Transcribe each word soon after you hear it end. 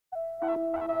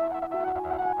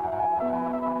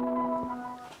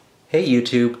Hey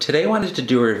YouTube, today I wanted to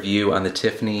do a review on the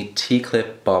Tiffany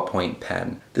T-Clip Ballpoint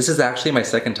Pen. This is actually my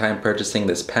second time purchasing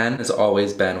this pen. It's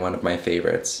always been one of my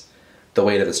favorites. The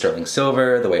weight of the sterling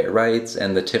silver, the way it writes,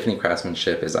 and the Tiffany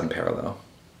craftsmanship is unparalleled.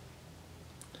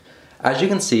 As you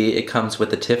can see, it comes with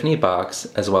the Tiffany box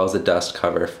as well as a dust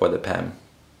cover for the pen.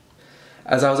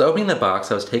 As I was opening the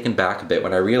box, I was taken back a bit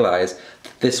when I realized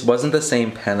this wasn't the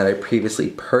same pen that I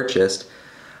previously purchased.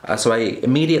 So I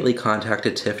immediately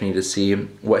contacted Tiffany to see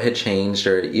what had changed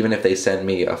or even if they sent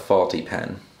me a faulty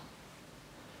pen.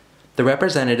 The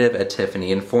representative at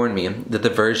Tiffany informed me that the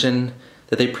version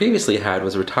that they previously had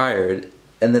was retired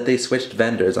and that they switched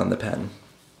vendors on the pen.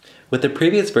 With the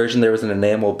previous version there was an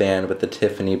enamel band with the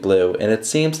Tiffany blue, and it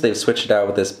seems they've switched it out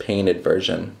with this painted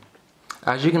version.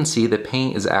 As you can see, the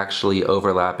paint is actually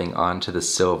overlapping onto the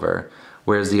silver,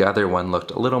 whereas the other one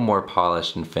looked a little more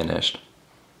polished and finished.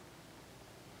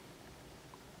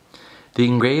 The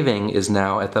engraving is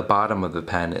now at the bottom of the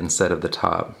pen instead of the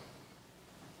top.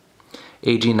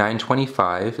 AG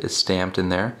 925 is stamped in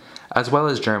there, as well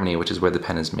as Germany, which is where the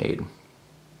pen is made.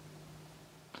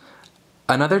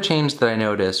 Another change that I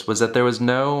noticed was that there was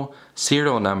no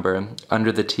serial number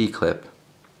under the T-clip.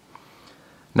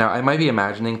 Now, I might be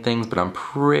imagining things, but I'm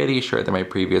pretty sure that my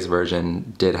previous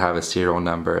version did have a serial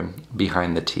number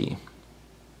behind the T.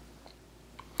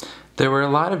 There were a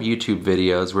lot of YouTube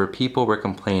videos where people were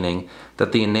complaining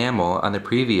that the enamel on the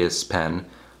previous pen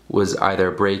was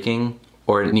either breaking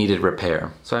or it needed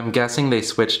repair. So I'm guessing they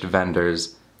switched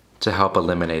vendors to help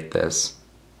eliminate this.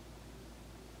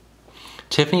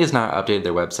 Tiffany has not updated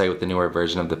their website with the newer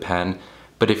version of the pen,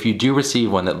 but if you do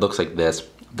receive one that looks like this,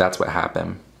 that's what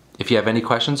happened. If you have any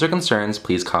questions or concerns,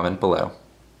 please comment below.